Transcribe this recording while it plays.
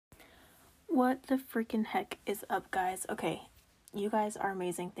What the freaking heck is up, guys? Okay, you guys are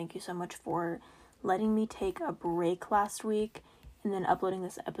amazing. Thank you so much for letting me take a break last week and then uploading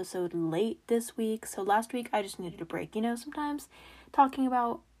this episode late this week. So last week I just needed a break. You know, sometimes talking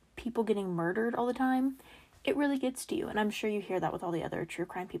about people getting murdered all the time, it really gets to you. And I'm sure you hear that with all the other true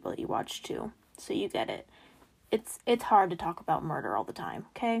crime people that you watch too. So you get it. It's hard to talk about murder all the time,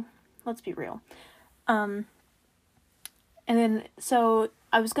 okay? Let's be real. And then, so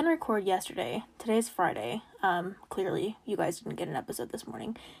I was going to record yesterday. Today's Friday. Clearly, you guys didn't get an episode this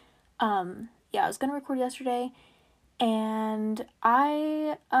morning. I was going to record yesterday, and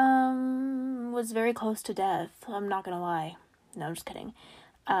I, was very close to death. I'm not going to lie. No, I'm just kidding.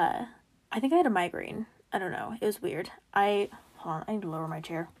 I think I had a migraine. I don't know. It was weird. Hold on, I need to lower my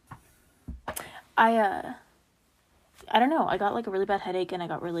chair. I don't know. I got, like, a really bad headache, and I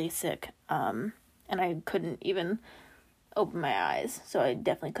got really sick. And I couldn't even open my eyes, so I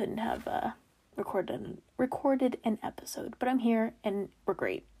definitely couldn't have recorded an episode, but I'm here and we're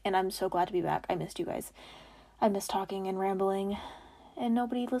great, and I'm so glad to be back. I missed you guys. I missed talking and rambling and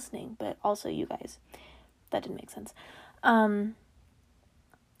nobody listening, but also you guys. That didn't make sense. The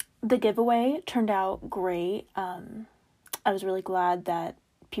giveaway turned out great. I was really glad that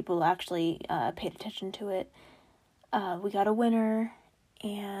people actually paid attention to it. We got a winner,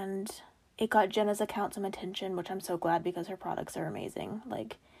 and it got Jenna's account some attention, which I'm so glad because her products are amazing,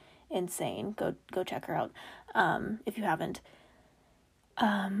 like insane. Go check her out if you haven't.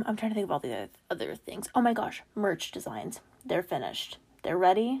 I'm trying to think of all the other things. Oh my gosh, merch designs. They're finished. They're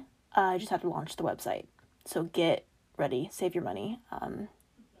ready. I just have to launch the website. So get ready. Save your money.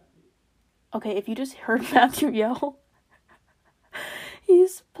 Okay, if you just heard Matthew yell,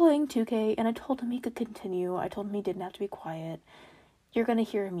 he's playing 2K, and I told him he could continue. I told him he didn't have to be quiet. You're going to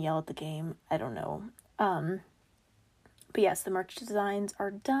hear him yell at the game. I don't know. But yes, the merch designs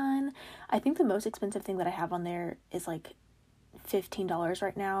are done. I think the most expensive thing that I have on there is like $15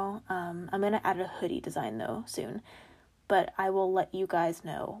 right now. I'm going to add a hoodie design though soon. But I will let you guys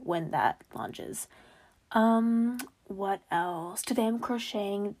know when that launches. What else? Today I'm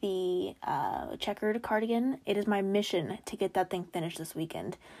crocheting the checkered cardigan. It is my mission to get that thing finished this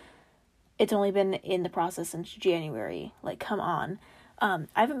weekend. It's only been in the process since January. Like, come on. I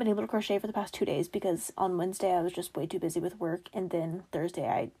haven't been able to crochet for the past 2 days because on Wednesday I was just way too busy with work, and then Thursday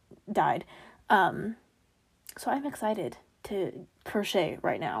I died. So I'm excited to crochet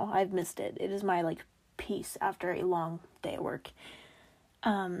right now. I've missed it. It is my, like, peace after a long day at work.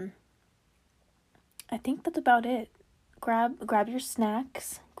 I think that's about it. Grab your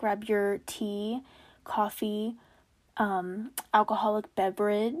snacks, grab your tea, coffee, alcoholic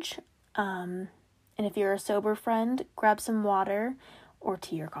beverage, and if you're a sober friend, grab some water, or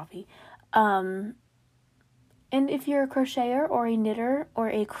tea or coffee. And if you're a crocheter or a knitter or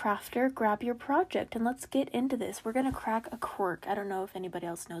a crafter, grab your project and let's get into this. We're gonna crack a quirk. I don't know if anybody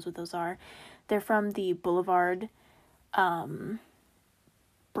else knows what those are. They're from the Boulevard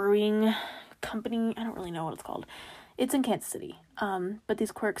Brewing Company. I don't really know what it's called. It's in Kansas City. But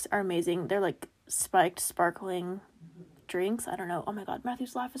these quirks are amazing. They're like spiked, sparkling drinks. I don't know. Oh my god,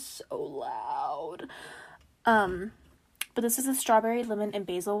 Matthew's laugh is so loud. But this is a strawberry, lemon, and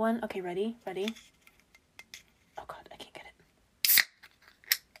basil one. Okay, ready? Oh god, I can't get it.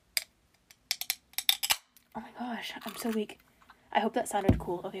 Oh my gosh, I'm so weak. I hope that sounded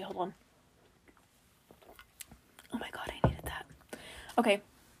cool. Okay, hold on. Oh my god, I needed that. Okay.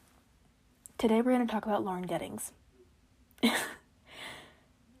 Today we're going to talk about Lauren Gettings.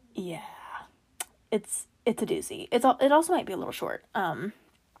 Yeah. It's a doozy. It also might be a little short.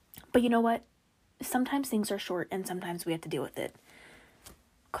 But you know what? Sometimes things are short and sometimes we have to deal with it.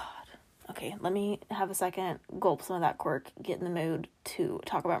 God. Okay, let me have a second, gulp some of that quirk, get in the mood to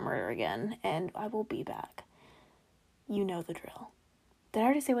talk about murder again, and I will be back. You know the drill. Did I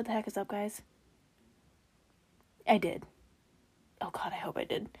already say what the heck is up, guys? I did. Oh god, I hope I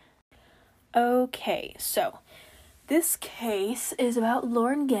did. Okay, so this case is about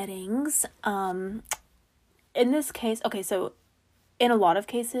Lauren Gettings. In this case, okay, so in a lot of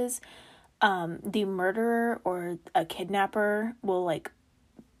cases, the murderer or a kidnapper will, like,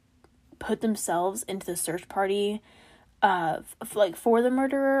 put themselves into the search party, for the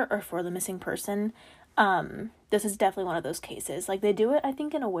murderer or for the missing person. This is definitely one of those cases. Like, they do it, I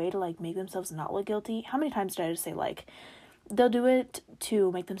think, in a way to, like, make themselves not look guilty. How many times did I just say, like, they'll do it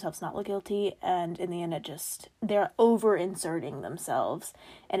to make themselves not look guilty, and in the end they're over-inserting themselves,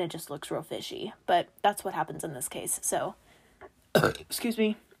 and it just looks real fishy. But that's what happens in this case, so, excuse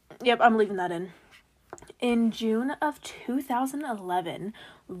me. Yep, I'm leaving that in. In June of 2011,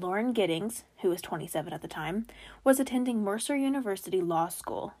 Lauren Gettings, who was 27 at the time, was attending Mercer University Law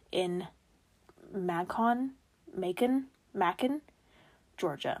School in Macon,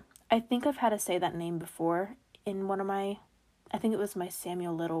 Georgia. I think I've had to say that name before in one of my, I think it was my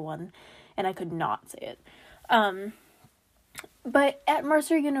Samuel Little one, and I could not say it. But at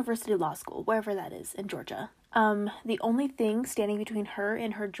Mercer University Law School, wherever that is in Georgia, the only thing standing between her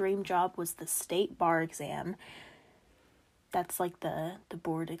and her dream job was the state bar exam. That's like the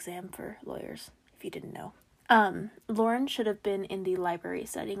board exam for lawyers, if you didn't know. Lauren should have been in the library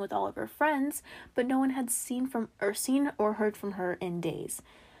studying with all of her friends, but no one had seen or heard from her in days.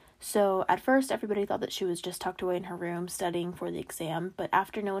 So at first, everybody thought that she was just tucked away in her room studying for the exam, but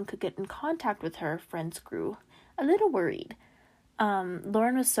after no one could get in contact with her, friends grew a little worried.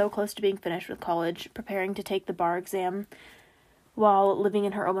 Lauren was so close to being finished with college, preparing to take the bar exam, while living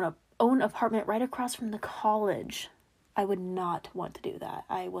in her own apartment right across from the college. I would not want to do that.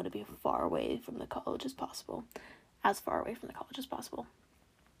 I want to be far away from the college as possible. As far away from the college as possible.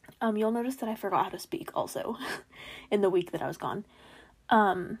 You'll notice that I forgot how to speak also in the week that I was gone.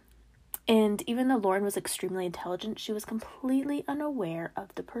 And even though Lauren was extremely intelligent, she was completely unaware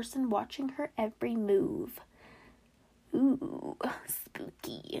of the person watching her every move. Ooh,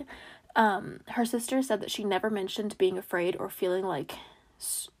 spooky. Her sister said that she never mentioned being afraid or feeling like...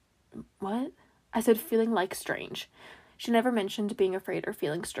 What? I said feeling like strange. She never mentioned being afraid or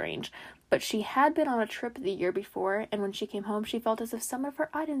feeling strange, but she had been on a trip the year before, and when she came home, she felt as if some of her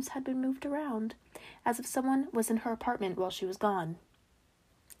items had been moved around, as if someone was in her apartment while she was gone.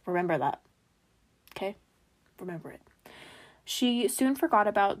 Remember that. Okay? Remember it. She soon forgot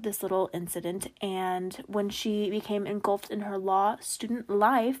about this little incident, and when she became engulfed in her law student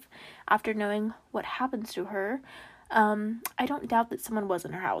life, after knowing what happens to her, I don't doubt that someone was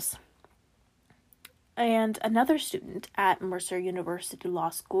in her house. And another student at Mercer University Law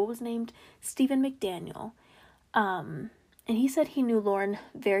School was named Stephen McDaniel. And he said he knew Lauren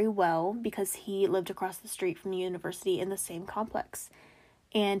very well because he lived across the street from the university in the same complex.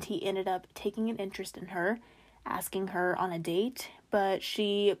 And he ended up taking an interest in her, asking her on a date, but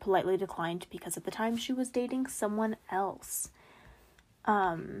she politely declined because at the time she was dating someone else.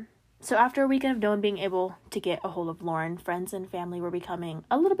 So after a weekend of no one being able to get a hold of Lauren, friends and family were becoming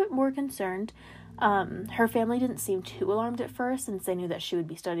a little bit more concerned. Her family didn't seem too alarmed at first since they knew that she would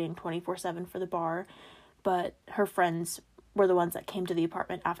be studying 24/7 for the bar, but her friends were the ones that came to the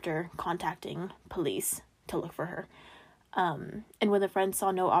apartment after contacting police to look for her. And when the friends saw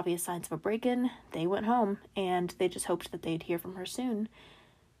no obvious signs of a break-in, they went home, and they just hoped that they'd hear from her soon.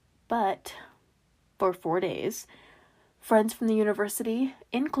 But for 4 days, friends from the university,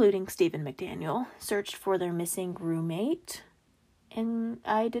 including Stephen McDaniel, searched for their missing roommate. And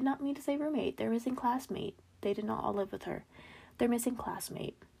I did not mean to say roommate. Their missing classmate. They did not all live with her. Their missing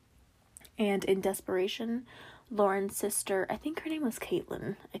classmate. And in desperation, Lauren's sister, I think her name was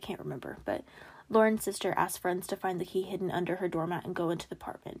Caitlin. I can't remember, but Lauren's sister asked friends to find the key hidden under her doormat and go into the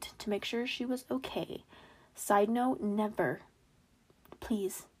apartment to make sure she was okay. Side note, never.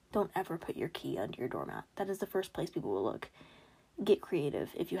 Please, don't ever put your key under your doormat. That is the first place people will look. Get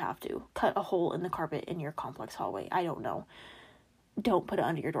creative if you have to. Cut a hole in the carpet in your complex hallway. I don't know. Don't put it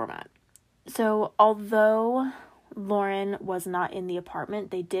under your doormat. So, although Lauren was not in the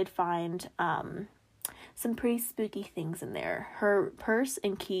apartment, they did find some pretty spooky things in there. Her purse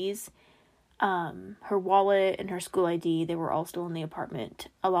and keys, her wallet and her school ID, they were all still in the apartment,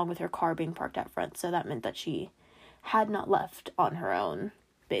 along with her car being parked out front. So that meant that she had not left on her own,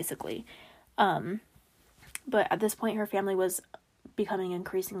 basically. But at this point, her family was becoming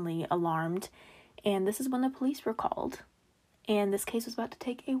increasingly alarmed, and this is when the police were called. And this case was about to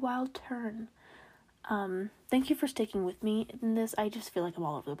take a wild turn. Thank you for sticking with me in this. I just feel like I'm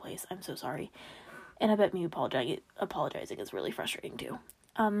all over the place. I'm so sorry. And I bet me apologizing is really frustrating too.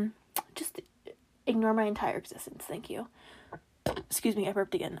 Just ignore my entire existence. Thank you. Excuse me, I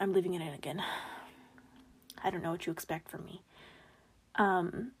burped again. I'm leaving it in again. I don't know what you expect from me.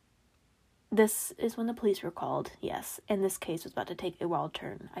 This is when the police were called, yes. And this case was about to take a wild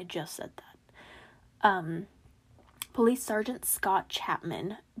turn. I just said that. Police Sergeant Scott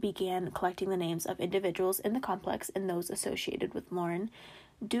Chapman began collecting the names of individuals in the complex and those associated with Lauren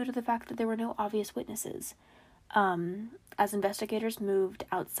due to the fact that there were no obvious witnesses. As investigators moved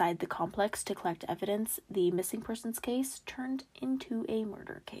outside the complex to collect evidence, the missing persons case turned into a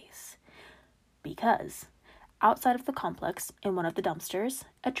murder case. Because outside of the complex, in one of the dumpsters,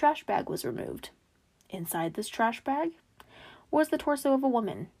 a trash bag was removed. Inside this trash bag was the torso of a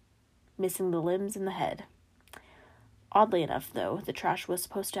woman, missing the limbs and the head. Oddly enough, though, the trash was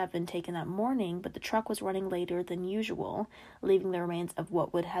supposed to have been taken that morning, but the truck was running later than usual, leaving the remains of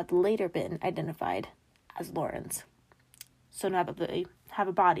what would have later been identified as Lauren's. So now that the have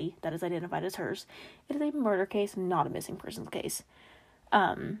a body that is identified as hers. It is a murder case, not a missing persons case.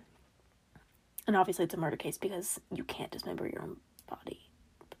 And obviously it's a murder case because you can't dismember your own body.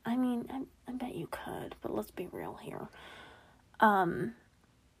 I mean, I bet you could, but let's be real here.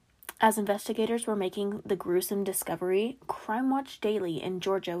 As investigators were making the gruesome discovery, Crime Watch Daily in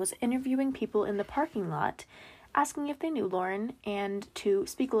Georgia was interviewing people in the parking lot, asking if they knew Lauren and to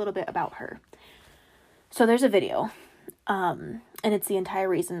speak a little bit about her. So there's a video, and it's the entire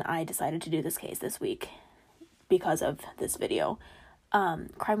reason I decided to do this case this week, because of this video.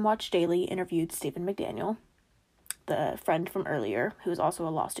 Crime Watch Daily interviewed Stephen McDaniel, the friend from earlier, who is also a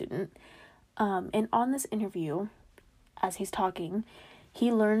law student. And on this interview, as he's talking, he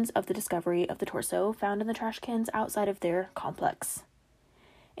learns of the discovery of the torso found in the trash cans outside of their complex.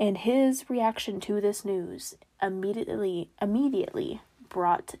 And his reaction to this news immediately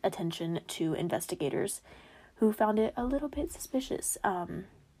brought attention to investigators who found it a little bit suspicious.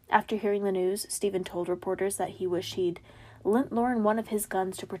 After hearing the news, Stephen told reporters that he wished he'd lent Lauren one of his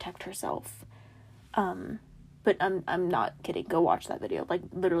guns to protect herself. But I'm not kidding. Go watch that video. Like,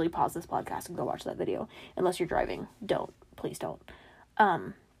 literally pause this podcast and go watch that video. Unless you're driving. Don't. Please don't.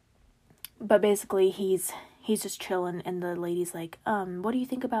 But basically he's just chilling, and the lady's like, what do you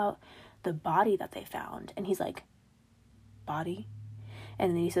think about the body that they found? And he's like, body?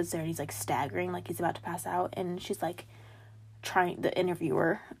 And then he sits there and he's like staggering, like he's about to pass out, and she's like the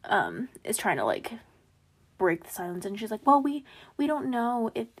interviewer, is trying to like break the silence, and she's like, well, we don't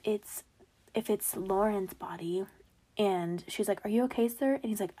know if it's Lauren's body. And she's like, are you okay, sir? And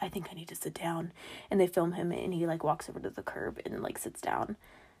he's like, I think I need to sit down. And they film him, and he like walks over to the curb and like sits down,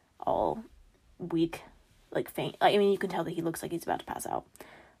 all weak, like faint. I mean, you can tell that he looks like he's about to pass out.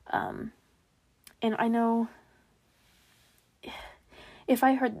 And I know if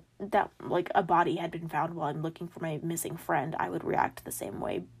I heard that like a body had been found while I'm looking for my missing friend, I would react the same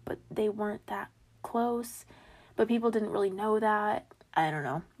way. But they weren't that close. But people didn't really know that. I don't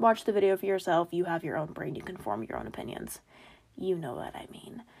know. Watch the video for yourself. You have your own brain. You can form your own opinions. You know what I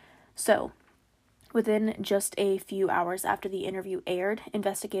mean. So, within just a few hours after the interview aired,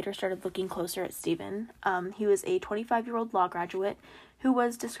 investigators started looking closer at Stephen. He was a 25-year-old law graduate who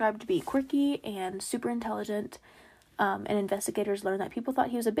was described to be quirky and super intelligent. And investigators learned that people thought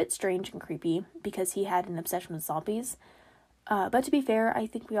he was a bit strange and creepy because he had an obsession with zombies. But to be fair, I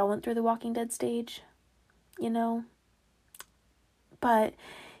think we all went through the Walking Dead stage, you know? But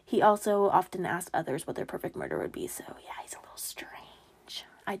he also often asked others what their perfect murder would be, so yeah, he's a little strange.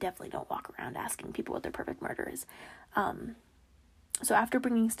 I definitely don't walk around asking people what their perfect murder is. So after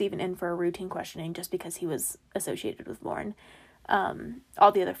bringing Stephen in for a routine questioning, just because he was associated with Lauren,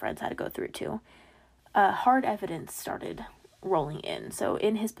 all the other friends had to go through it too. Hard evidence started rolling in. So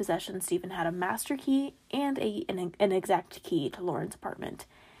in his possession, Stephen had a master key and an exact key to Lauren's apartment.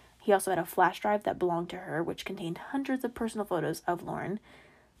 He also had a flash drive that belonged to her, which contained hundreds of personal photos of Lauren.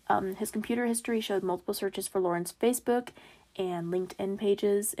 His computer history showed multiple searches for Lauren's Facebook and LinkedIn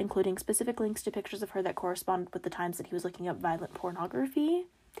pages, including specific links to pictures of her that corresponded with the times that he was looking up violent pornography.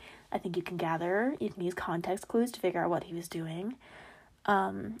 I think you can use context clues to figure out what he was doing.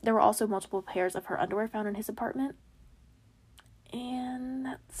 There were also multiple pairs of her underwear found in his apartment. And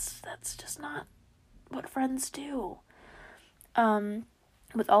that's just not what friends do.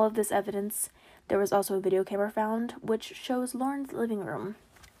 With all of this evidence, there was also a video camera found, which shows Lauren's living room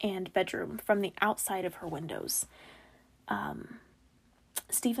and bedroom from the outside of her windows.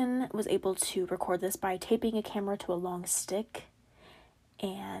 Stephen was able to record this by taping a camera to a long stick,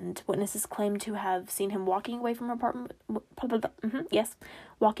 and witnesses claimed to have seen him walking away from her apartment.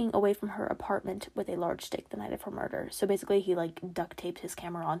 Walking away from her apartment with a large stick the night of her murder. So basically, he like duct taped his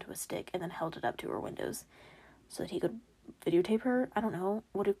camera onto a stick and then held it up to her windows so that he could videotape her. I don't know.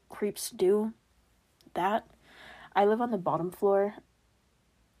 What do creeps do? That? I live on the bottom floor.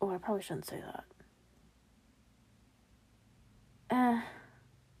 Oh, I probably shouldn't say that. I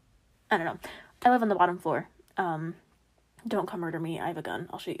don't know. I live on the bottom floor. Don't come murder me. I have a gun.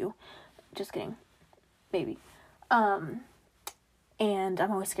 I'll shoot you. Just kidding. Maybe. And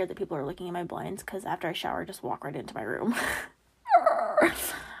I'm always scared that people are looking at my blinds, because after I shower, I just walk right into my room.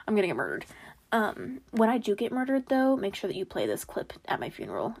 I'm gonna get murdered. When I do get murdered, though, make sure that you play this clip at my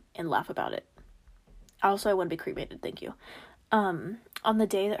funeral and laugh about it. Also, I want to be cremated, thank you. On the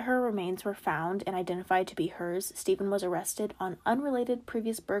day that her remains were found and identified to be hers, Stephen was arrested on unrelated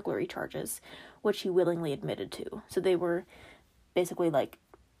previous burglary charges, which he willingly admitted to. So they were basically, like,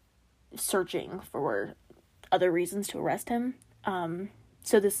 searching for other reasons to arrest him.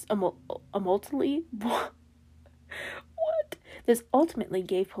 So this This ultimately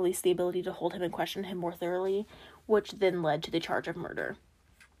gave police the ability to hold him and question him more thoroughly, which then led to the charge of murder.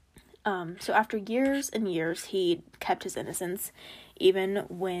 So after years and years, he kept his innocence, even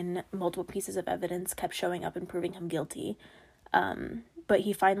when multiple pieces of evidence kept showing up and proving him guilty. But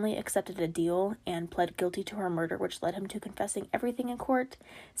he finally accepted a deal and pled guilty to her murder, which led him to confessing everything in court,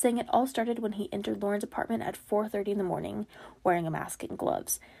 saying it all started when he entered Lauren's apartment at 4:30 in the morning, wearing a mask and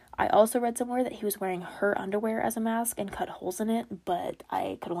gloves. I also read somewhere that he was wearing her underwear as a mask and cut holes in it, but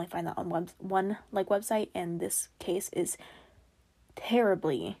I could only find that on one website, and this case is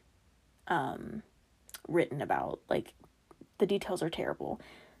terribly written about. Like, the details are terrible,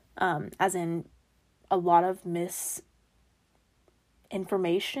 as in a lot of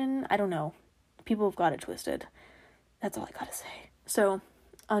misinformation. I don't know, people have got it twisted. That's all I gotta say. So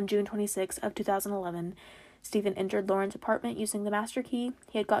on June 26th of 2011, Stephen entered Lauren's apartment using the master key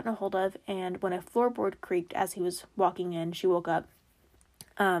he had gotten a hold of, and when a floorboard creaked as he was walking in, she woke up.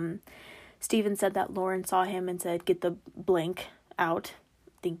 Stephen said that Lauren saw him and said, "Get the blank out,"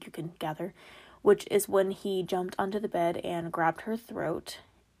 think you can gather, which is when he jumped onto the bed and grabbed her throat,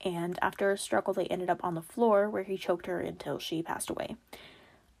 and after a struggle they ended up on the floor, where he choked her until she passed away.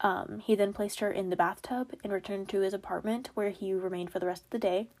 He then placed her in the bathtub and returned to his apartment, where he remained for the rest of the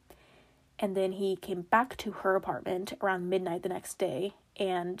day, and then he came back to her apartment around midnight the next day,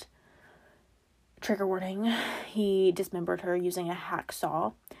 and, trigger warning, he dismembered her using a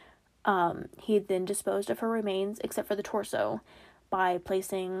hacksaw. He then disposed of her remains, except for the torso, by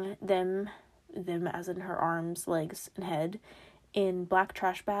placing them as in her arms, legs, and head, in black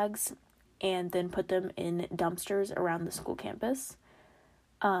trash bags, and then put them in dumpsters around the school campus.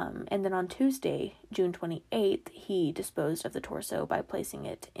 And then on Tuesday, June 28th, he disposed of the torso by placing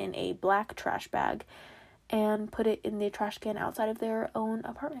it in a black trash bag and put it in the trash can outside of their own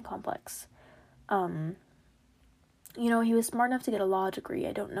apartment complex. He was smart enough to get a law degree.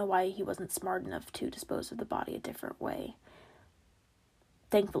 I don't know why he wasn't smart enough to dispose of the body a different way.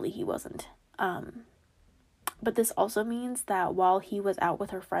 Thankfully, he wasn't. But this also means that while he was out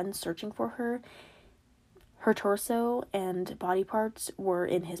with her friends searching for her, her torso and body parts were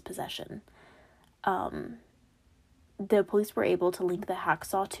in his possession. The police were able to link the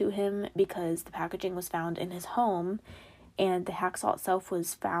hacksaw to him because the packaging was found in his home, and the hacksaw itself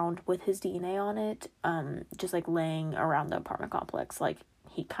was found with his DNA on it, just like laying around the apartment complex. Like,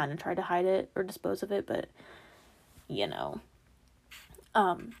 he kind of tried to hide it or dispose of it, but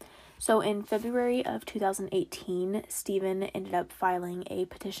So in February of 2018, Stephen ended up filing a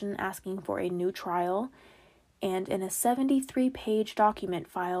petition asking for a new trial, and in a 73-page document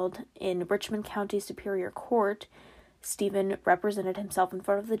filed in Richmond County Superior Court, Stephen represented himself in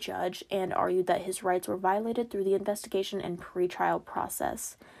front of the judge and argued that his rights were violated through the investigation and pretrial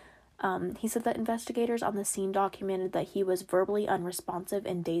process. He said that investigators on the scene documented that he was verbally unresponsive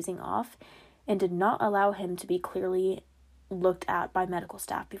and dazing off, and did not allow him to be clearly looked at by medical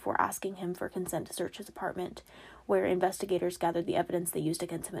staff before asking him for consent to search his apartment, where investigators gathered the evidence they used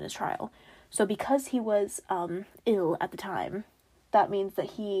against him in his trial. So because he was ill at the time, that means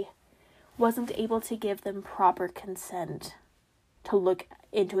that he wasn't able to give them proper consent to look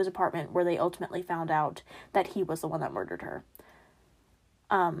into his apartment, where they ultimately found out that he was the one that murdered her.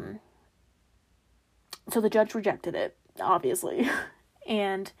 So the judge rejected it, obviously,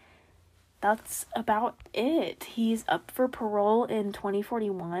 and that's about it. He's up for parole in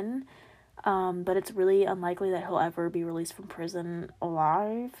 2041, but it's really unlikely that he'll ever be released from prison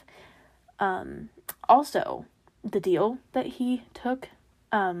alive. Also, the deal that he took,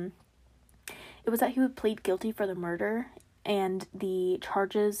 it was that he would plead guilty for the murder, and the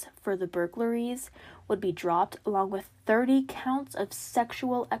charges for the burglaries would be dropped, along with 30 counts of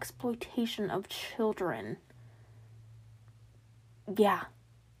sexual exploitation of children. Yeah.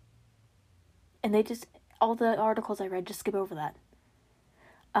 And all the articles I read just skip over that.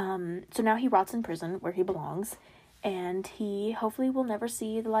 So now he rots in prison where he belongs, and he hopefully will never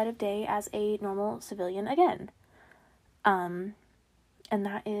see the light of day as a normal civilian again. And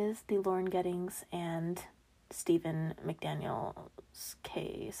that is the Lauren Gettings and Stephen McDaniel's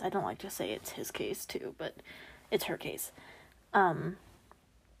case. I don't like to say it's his case too, but it's her case. And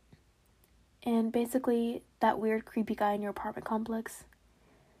basically, that weird, creepy guy in your apartment complex,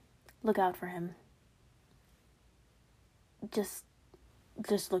 look out for him. Just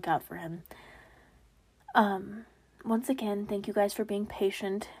look out for him. Once again, thank you guys for being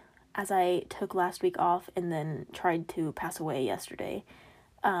patient as I took last week off and then tried to pass away yesterday.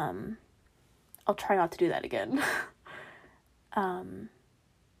 I'll try not to do that again. And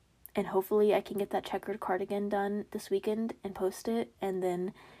hopefully I can get that checkered cardigan done this weekend and post it, and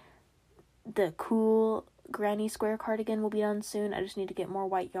then the cool granny square cardigan will be done soon. I just need to get more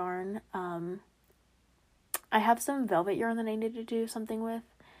white yarn. I have some velvet yarn that I need to do something with,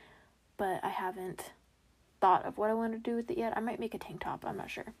 but I haven't thought of what I want to do with it yet. I might make a tank top, I'm not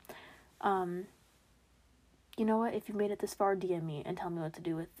sure. You know what? If you made it this far, DM me and tell me what to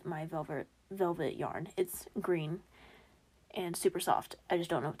do with my velvet yarn. It's green and super soft. I just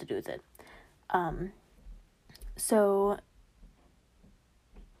don't know what to do with it. So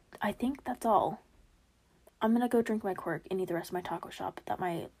I think that's all. I'm gonna go drink my quirk and eat the rest of my taco shop that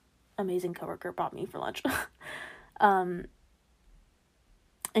my amazing coworker bought me for lunch. And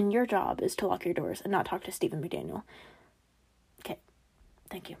your job is to lock your doors and not talk to Stephen McDaniel. Okay.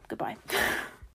 Thank you. Goodbye.